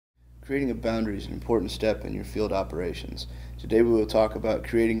Creating a boundary is an important step in your field operations. Today we will talk about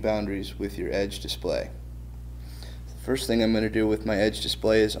creating boundaries with your edge display. The first thing I'm going to do with my edge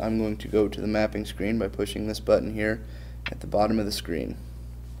display is I'm going to go to the mapping screen by pushing this button here at the bottom of the screen.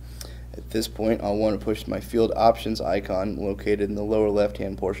 At this point I'll want to push my field options icon located in the lower left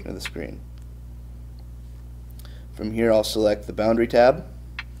hand portion of the screen. From here I'll select the boundary tab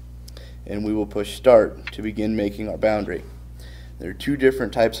and we will push start to begin making our boundary. There are two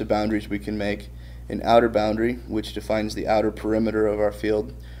different types of boundaries we can make: an outer boundary, which defines the outer perimeter of our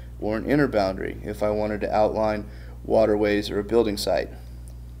field, or an inner boundary if I wanted to outline waterways or a building site.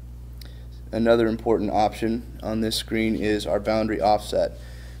 Another important option on this screen is our boundary offset.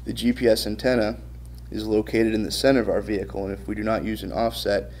 The GPS antenna is located in the center of our vehicle, and if we do not use an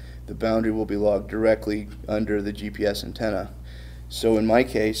offset, the boundary will be logged directly under the GPS antenna. So in my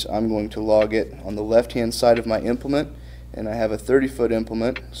case, I'm going to log it on the left hand side of my implement, and I have a 30-foot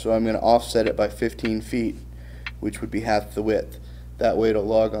implement, so I'm going to offset it by 15 feet, which would be half the width. That way it'll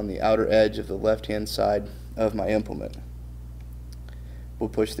log on the outer edge of the left-hand side of my implement. We'll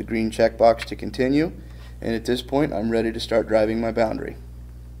push the green checkbox to continue, and at this point I'm ready to start driving my boundary.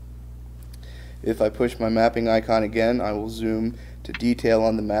 If I push my mapping icon again, I will zoom to detail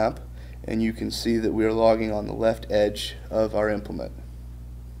on the map, and you can see that we are logging on the left edge of our implement.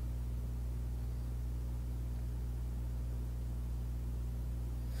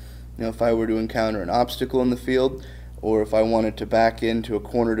 Now if I were to encounter an obstacle in the field, or if I wanted to back into a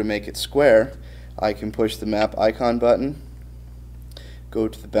corner to make it square, I can push the map icon button, go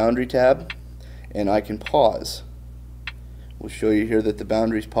to the boundary tab, and I can pause. We'll show you here that the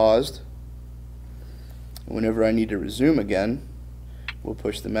boundary's paused. Whenever I need to resume again, we'll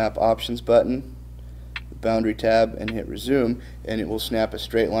push the map options button, the boundary tab, and hit resume, and it will snap a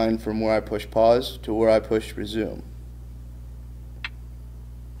straight line from where I push pause to where I push resume.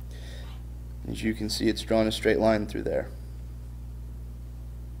 As you can see, it's drawn a straight line through there.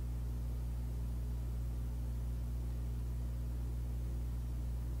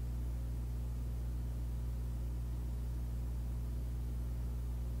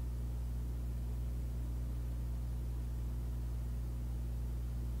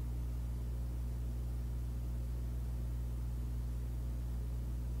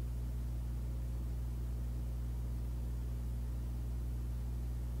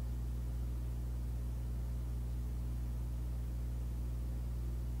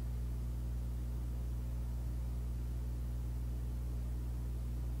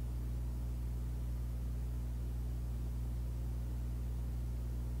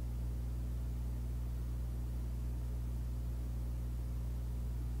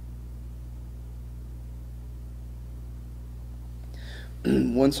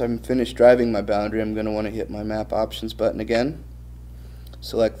 Once I'm finished driving my boundary, I'm going to want to hit my map options button again,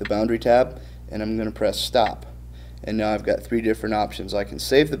 select the boundary tab, and I'm going to press stop. And now I've got three different options. I can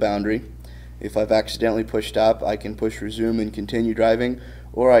save the boundary. If I've accidentally pushed stop, I can push resume and continue driving,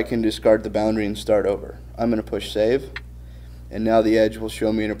 or I can discard the boundary and start over. I'm going to push save, and now the edge will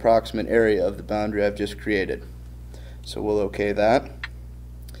show me an approximate area of the boundary I've just created. So we'll OK that.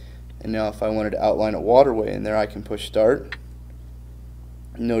 And now if I wanted to outline a waterway in there, I can push start.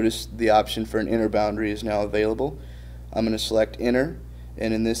 Notice the option for an inner boundary is now available. I'm going to select inner,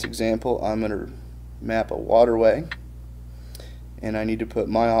 and in this example I'm going to map a waterway, and I need to put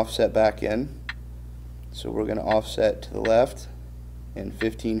my offset back in. So we're going to offset to the left and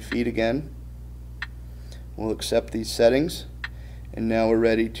 15 feet again. We'll accept these settings, and now we're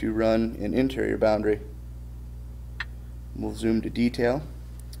ready to run an interior boundary. We'll zoom to detail,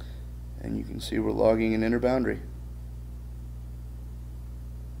 and you can see we're logging an inner boundary.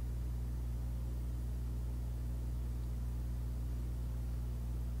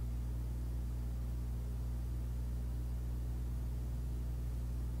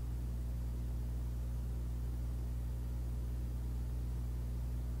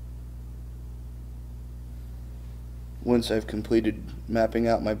 Once I've completed mapping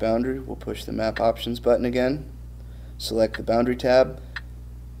out my boundary, we'll push the map options button again, select the boundary tab,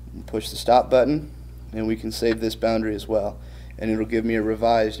 and push the stop button, and we can save this boundary as well. And it'll give me a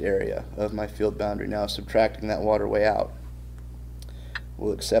revised area of my field boundary now, subtracting that waterway out.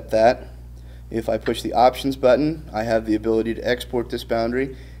 We'll accept that. If I push the options button, I have the ability to export this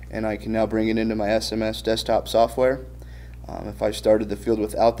boundary, and I can now bring it into my SMS desktop software. If I started the field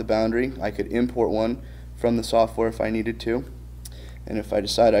without the boundary, I could import one from the software if I needed to, and if I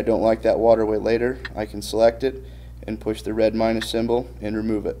decide I don't like that waterway later, I can select it and push the red minus symbol and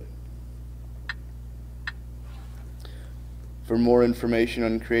remove it. For more information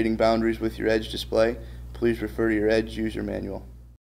on creating boundaries with your Edge display, please refer to your Edge user manual.